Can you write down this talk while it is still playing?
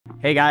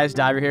Hey guys,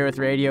 Diver here with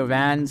Radio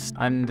Vans.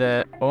 I'm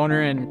the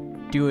owner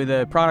and do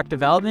the product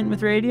development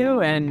with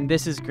Radio, and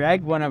this is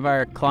Greg, one of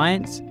our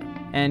clients,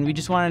 and we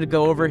just wanted to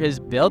go over his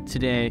build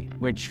today,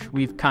 which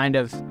we've kind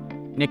of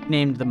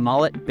nicknamed the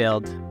Mullet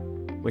build,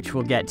 which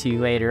we'll get to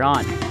later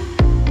on.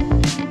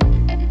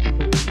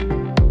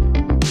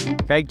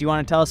 Greg, do you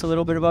want to tell us a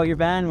little bit about your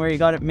van, where you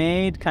got it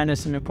made, kind of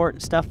some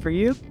important stuff for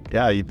you?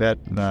 Yeah, you bet.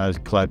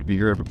 Glad to be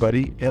here,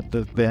 everybody.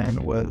 The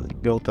van was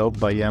built out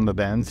by Yama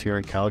Vans here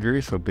in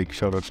Calgary, so big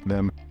shout out to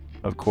them,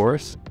 of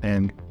course.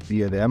 And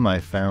via them, I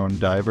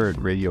found Diver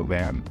at Radio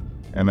Van.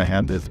 And I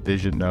had this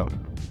vision of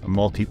a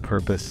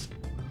multi-purpose,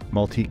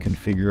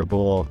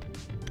 multi-configurable,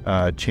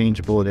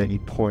 changeable at any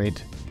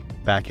point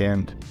back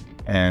end.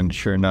 And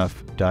sure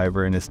enough,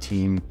 Diver and his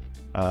team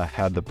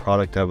had the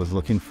product I was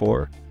looking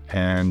for,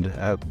 and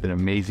have been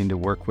amazing to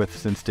work with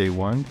since day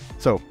one.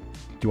 So, do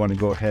you want to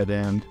go ahead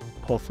and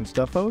pull some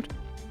stuff out?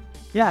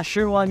 Yeah,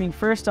 sure. Well, I mean,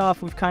 first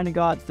off, we've kind of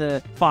got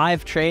the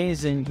 5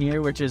 trays in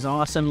here, which is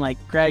awesome. Like,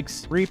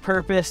 Greg's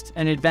repurposed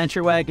an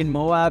Adventure Wagon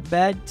Moab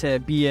bed to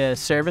be a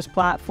service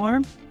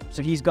platform.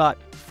 So he's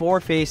got 4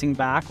 facing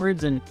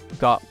backwards and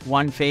got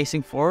 1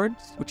 facing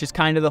forwards, which is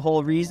kind of the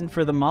whole reason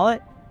for the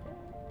Mullet.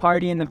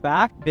 Party in the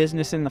back,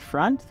 business in the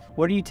front.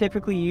 What are you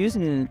typically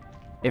using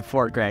it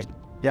for, Greg?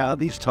 Yeah,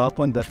 these top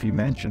ones that you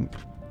mentioned.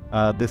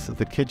 This is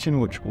the kitchen,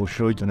 which we'll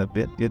show you in a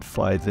bit. It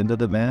slides into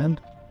the van.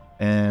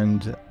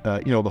 And,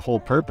 the whole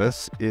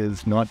purpose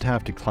is not to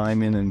have to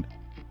climb in and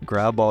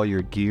grab all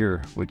your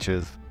gear, which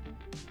is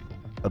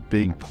a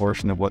big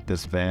portion of what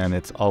this van,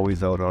 it's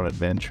always out on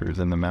adventures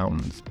in the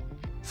mountains.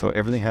 So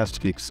everything has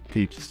to be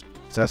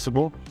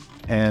accessible,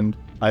 and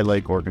I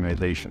like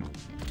organization.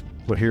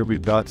 But here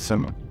we've got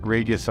some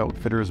Radius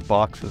Outfitters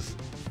boxes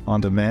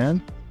on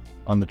demand,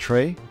 on the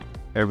tray.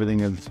 Everything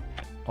is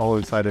all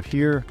inside of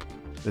here.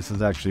 This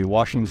is actually a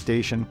washing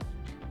station,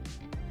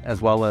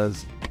 as well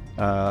as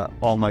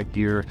all my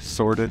gear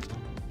sorted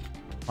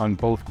on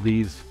both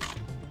these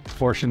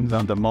portions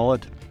on the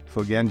Mullet.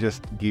 So again,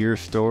 just gear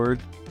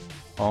stored,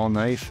 all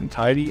nice and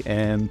tidy,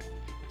 and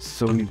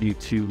so easy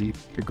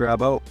to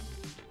grab out.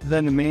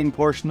 Then the main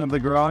portion of the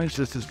garage,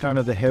 this is kind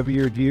of the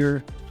heavier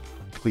gear,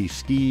 please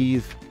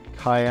skis,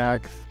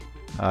 kayaks,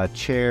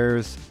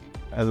 chairs.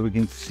 As we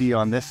can see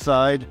on this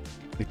side,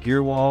 the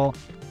gear wall.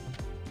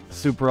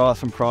 Super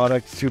awesome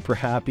product, super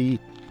happy.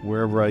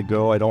 Wherever I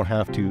go, I don't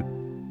have to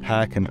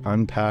pack and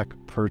unpack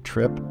per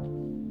trip.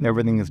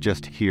 Everything is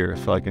just here,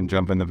 so I can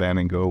jump in the van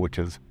and go, which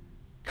is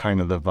kind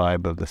of the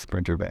vibe of the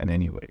Sprinter van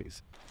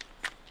anyways.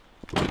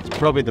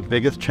 Probably the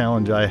biggest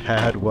challenge I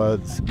had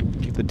was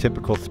the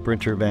typical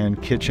Sprinter van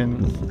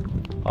kitchens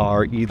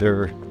are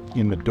either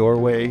in the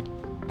doorway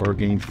or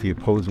against the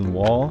opposing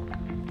wall.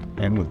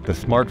 And with the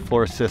smart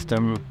floor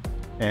system,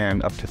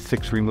 and up to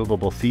 6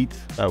 removable seats,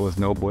 that was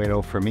no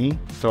bueno for me.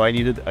 So I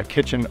needed a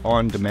kitchen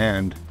on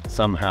demand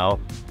somehow.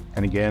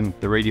 And again,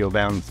 the Radio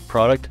Vans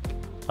product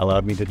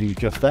allowed me to do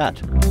just that.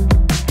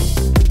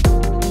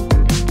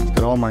 It's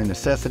got all my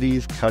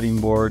necessities,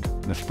 cutting board,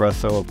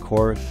 Nespresso, of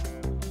course,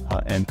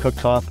 and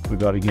cooktop. We've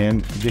got,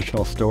 again,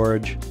 additional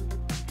storage,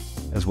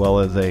 as well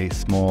as a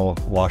small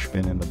wash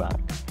bin in the back.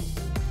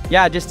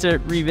 Yeah, just to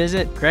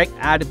revisit, Greg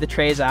added the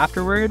trays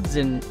afterwards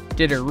and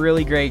did a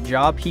really great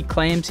job. He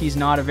claims he's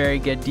not a very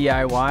good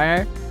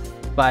DIYer,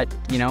 but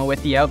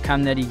with the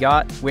outcome that he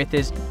got with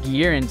his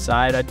gear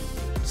inside, I'd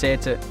say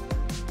it's a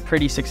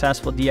pretty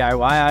successful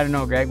DIY. I don't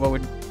know, Greg,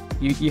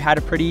 you had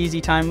a pretty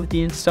easy time with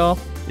the install?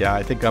 Yeah,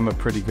 I think I'm a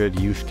pretty good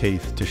use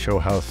case to show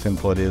how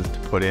simple it is to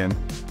put in.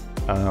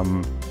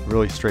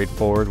 Really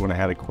straightforward. When I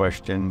had a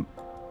question,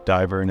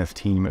 Diver and his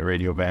team at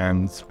Radio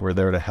Vans were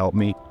there to help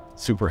me.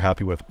 Super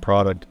happy with the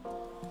product.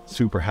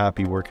 Super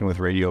happy working with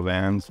Radio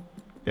Vans.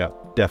 Yeah,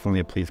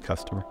 definitely a pleased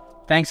customer.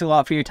 Thanks a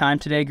lot for your time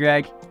today,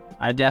 Greg.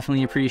 I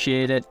definitely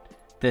appreciate it.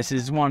 This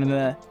is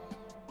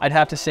I'd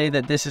have to say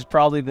that this is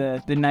probably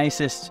the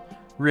nicest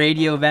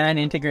Radio Van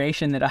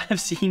integration that I've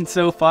seen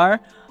so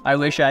far. I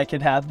wish I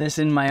could have this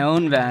in my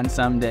own van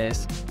some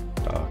days.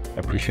 I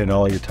appreciate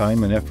all your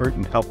time and effort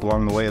and help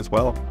along the way as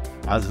well,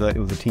 as it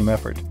was a team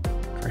effort.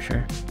 For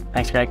sure.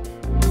 Thanks, Greg.